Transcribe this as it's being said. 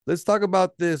Let's talk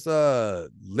about this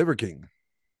Liver King.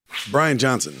 Brian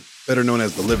Johnson, better known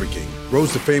as the Liver King,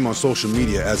 rose to fame on social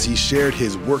media as he shared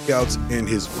his workouts and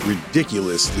his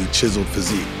ridiculously chiseled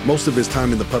physique. Most of his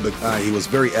time in the public eye, he was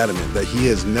very adamant that he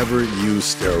has never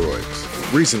used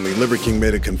steroids. Recently, Liver King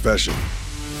made a confession,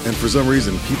 and for some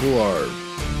reason, people are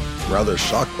rather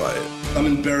shocked by it. I'm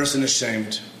embarrassed and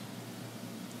ashamed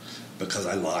because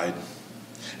I lied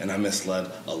and I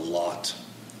misled a lot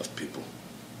of people.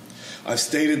 I've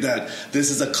stated that this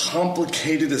is a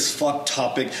complicated as fuck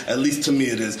topic, at least to me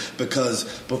it is,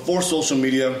 because before social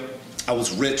media, I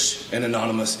was rich and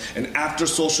anonymous, and after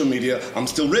social media, I'm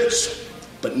still rich,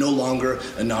 but no longer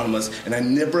anonymous, and I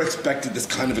never expected this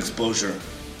kind of exposure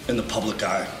in the public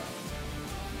eye.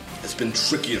 It's been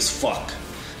tricky as fuck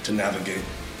to navigate.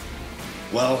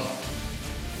 Well,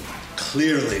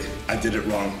 clearly I did it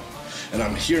wrong, and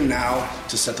I'm here now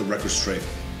to set the record straight.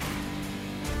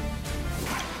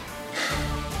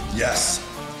 Yes,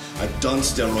 I've done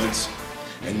steroids,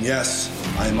 and yes,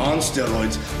 I am on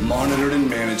steroids, monitored and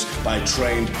managed by a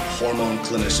trained hormone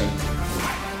clinician.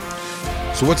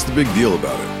 So what's the big deal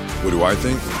about it? What do I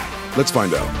think? Let's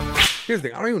find out. Here's the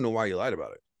thing: I don't even know why you lied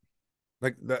about it.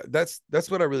 Like that's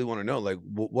what I really want to know. Like,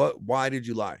 why did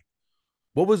you lie?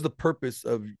 What was the purpose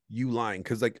of you lying?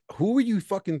 Because like, who were you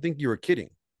fucking think you were kidding?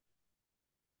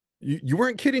 You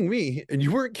weren't kidding me, and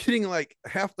you weren't kidding like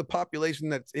half the population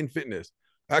that's in fitness.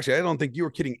 Actually, I don't think you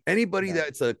were kidding anybody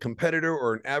that's a competitor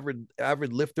or an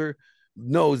avid lifter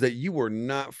knows that you were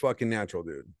not fucking natural,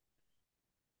 dude.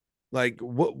 Like,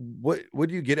 what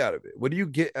do you get out of it? What do you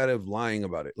get out of lying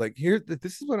about it? Like,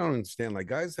 this is what I don't understand. Like,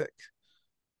 guys,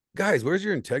 where's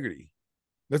your integrity?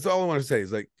 That's all I want to say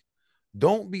is like,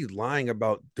 don't be lying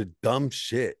about the dumb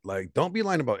shit. Like, don't be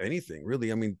lying about anything,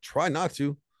 really. I mean, try not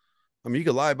to. I mean, you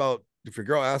could lie about if your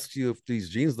girl asks you if these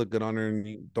jeans look good on her and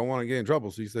you don't want to get in trouble.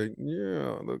 So you say,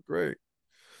 yeah, look great.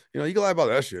 You can lie about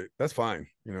that shit. That's fine.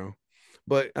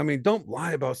 But I mean, don't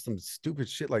lie about some stupid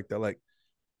shit like that. Like,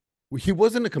 he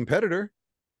wasn't a competitor.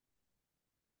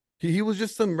 He was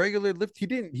just some regular lift. He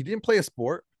didn't play a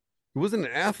sport. He wasn't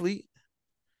an athlete.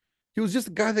 He was just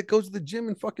a guy that goes to the gym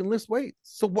and fucking lifts weights.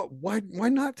 So why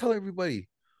not tell everybody?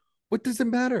 What does it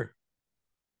matter?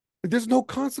 There's no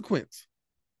consequence.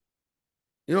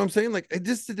 You know what I'm saying? Like, it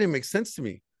just didn't make sense to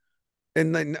me.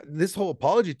 And then this whole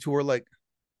apology tour, like,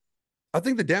 I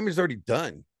think the damage is already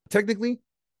done. Technically,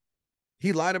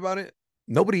 he lied about it.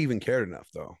 Nobody even cared enough,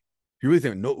 though. You really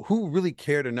think who really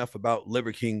cared enough about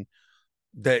Liver King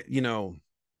that him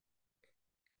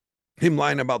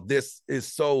lying about this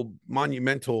is so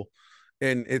monumental,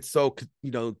 and it's so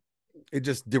it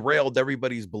just derailed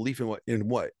everybody's belief in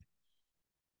what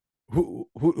who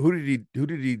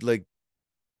did he like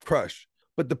crush?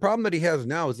 But the problem that he has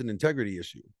now is an integrity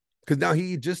issue because now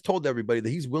he just told everybody that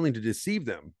he's willing to deceive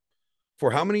them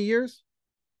for how many years?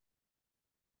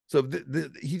 So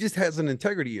he just has an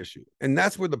integrity issue, and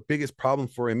that's where the biggest problem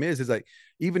for him is like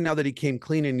even now that he came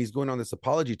clean and he's going on this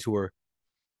apology tour,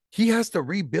 he has to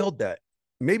rebuild that.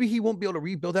 Maybe he won't be able to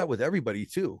rebuild that with everybody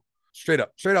too. Straight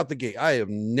out the gate, I have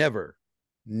never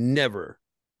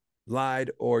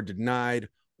lied or denied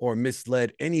or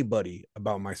misled anybody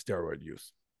about my steroid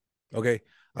use. Okay,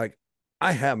 like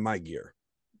I have my gear.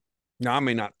 Now I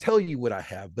may not tell you what I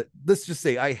have, but let's just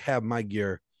say I have my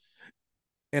gear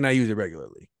and I use it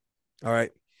regularly. All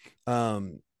right. I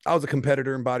was a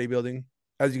competitor in bodybuilding,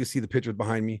 as you can see the pictures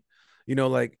behind me.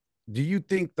 Like, do you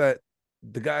think that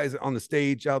the guys on the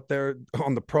stage out there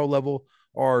on the pro level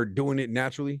are doing it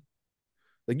naturally?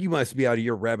 Like, you must be out of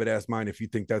your rabbit ass mind if you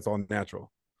think that's all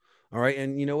natural. All right.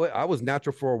 And you know what? I was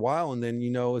natural for a while. And then,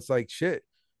 it's like shit.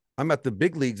 I'm at the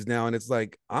big leagues now. And it's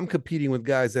like I'm competing with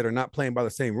guys that are not playing by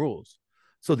the same rules.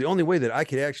 So the only way that I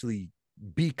could actually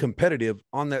be competitive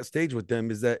on that stage with them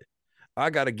is that I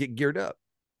got to get geared up.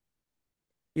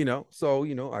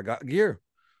 So, I got gear.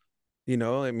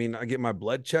 I mean, I get my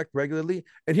blood checked regularly.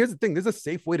 And here's the thing, there's a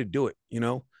safe way to do it.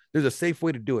 There's a safe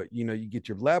way to do it. You get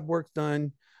your lab work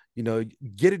done,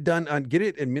 get it done on get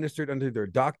it administered under their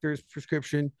doctor's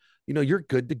prescription. You're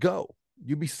good to go.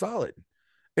 You be solid.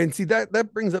 And see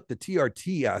that brings up the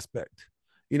TRT aspect.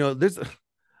 There's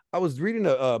I was reading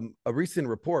a recent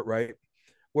report, right,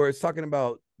 where it's talking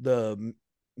about the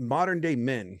modern day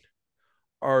men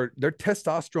are their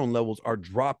testosterone levels are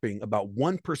dropping about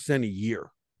 1% a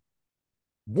year.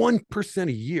 1%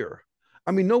 a year.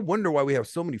 I mean, no wonder why we have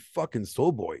so many fucking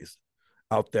soul boys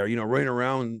out there, running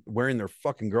around wearing their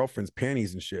fucking girlfriend's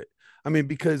panties and shit. I mean,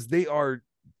 because they are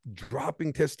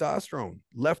dropping testosterone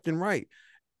left and right.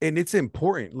 And it's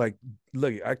important. Like,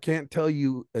 look, I can't tell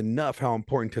you enough how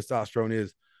important testosterone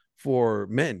is for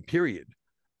men, period.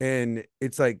 And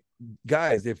it's like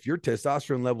guys, if your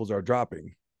testosterone levels are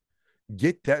dropping,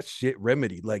 get that shit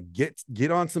remedied. Like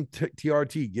get on some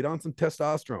TRT, get on some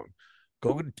testosterone.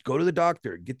 Go to the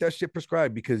doctor, get that shit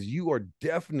prescribed because you are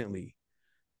definitely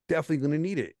going to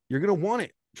need it. You're going to want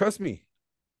it. Trust me.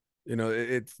 You know,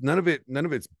 it's none of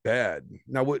it's bad.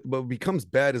 Now what becomes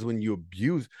bad is when you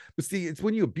abuse. But see, it's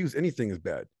when you abuse anything is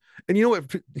bad. And you know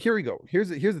what? Here we go. Here's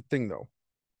the thing though.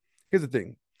 Here's the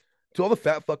thing. To all the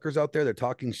fat fuckers out there that are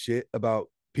talking shit about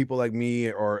people like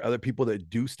me or other people that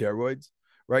do steroids,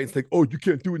 right? It's like, oh, you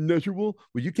can't do it natural.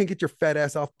 Well, you can't get your fat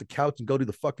ass off the couch and go to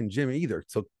the fucking gym either.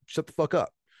 So shut the fuck up.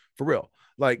 For real.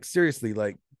 Like, seriously,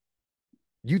 like,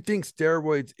 you think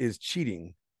steroids is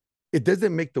cheating. It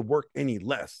doesn't make the work any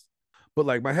less. But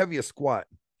like my heaviest squat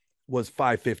was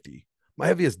 550. My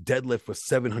heaviest deadlift was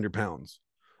 700 pounds.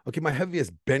 Okay, my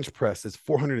heaviest bench press is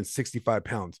 465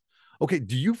 pounds. Okay,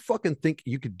 do you fucking think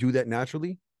you could do that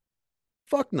naturally?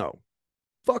 Fuck no.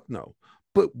 Fuck no.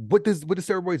 But what does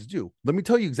steroids do? Let me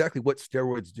tell you exactly what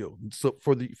steroids do. So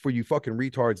for you fucking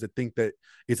retards that think that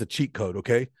it's a cheat code,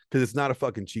 okay? Because it's not a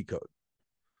fucking cheat code.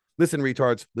 Listen,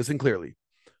 retards, listen clearly.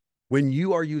 When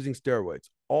you are using steroids,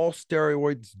 all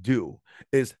steroids do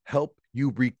is help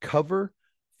you recover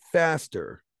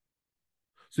faster.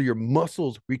 So your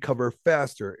muscles recover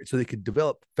faster so they can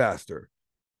develop faster.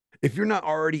 If you're not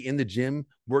already in the gym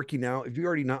working out, if you're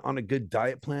already not on a good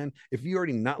diet plan, if you're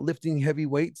already not lifting heavy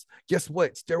weights, guess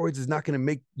what? Steroids is not going to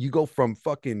make you go from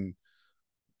fucking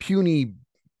puny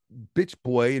bitch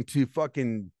boy into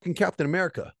fucking Captain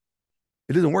America.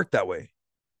 It doesn't work that way.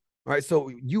 All right. So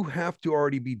you have to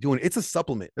already be doing it. It's a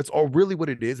supplement. That's all really what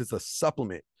it is. It's a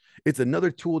supplement. It's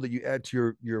another tool that you add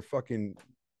to your fucking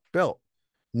belt.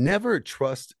 Never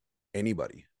trust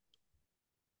anybody.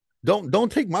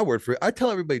 Don't take my word for it. I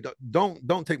tell everybody,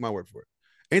 don't take my word for it.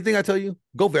 Anything I tell you,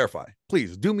 go verify.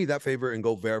 Please do me that favor and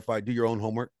go verify. Do your own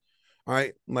homework. All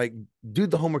right. Like, do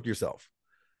the homework yourself.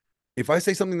 If I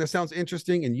say something that sounds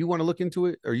interesting and you want to look into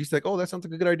it, or you say, oh, that sounds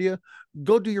like a good idea,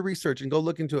 go do your research and go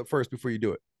look into it first before you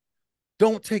do it.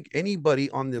 Don't take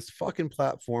anybody on this fucking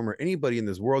platform or anybody in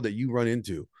this world that you run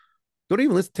into. Don't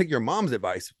even take your mom's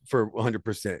advice for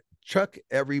 100%. Chuck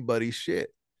everybody's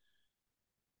shit.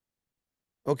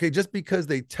 Okay, just because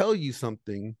they tell you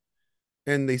something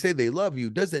and they say they love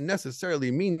you doesn't necessarily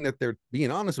mean that they're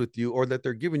being honest with you or that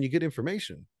they're giving you good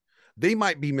information. They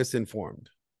might be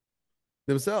misinformed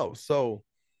themselves. So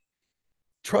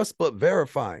trust but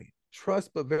verify. Trust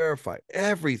but verify.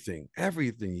 Everything,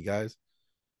 you guys.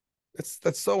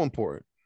 That's so important.